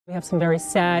We have some very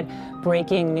sad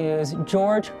breaking news.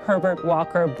 George Herbert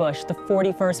Walker Bush, the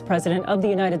 41st President of the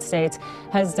United States,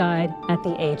 has died at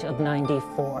the age of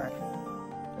 94.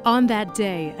 On that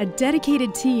day, a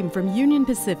dedicated team from Union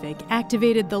Pacific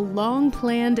activated the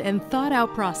long-planned and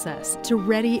thought-out process to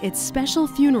ready its special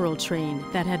funeral train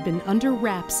that had been under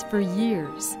wraps for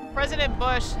years. President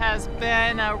Bush has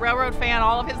been a railroad fan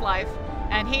all of his life,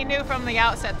 and he knew from the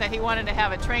outset that he wanted to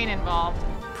have a train involved.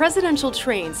 Presidential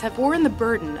trains have borne the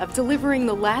burden of delivering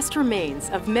the last remains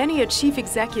of many a chief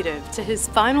executive to his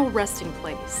final resting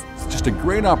place. It's just a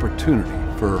great opportunity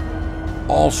for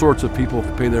all sorts of people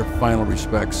to pay their final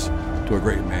respects to a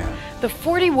great man. The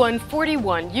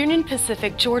 4141 Union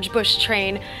Pacific George Bush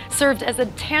train served as a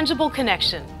tangible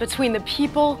connection between the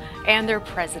people and their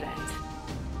president.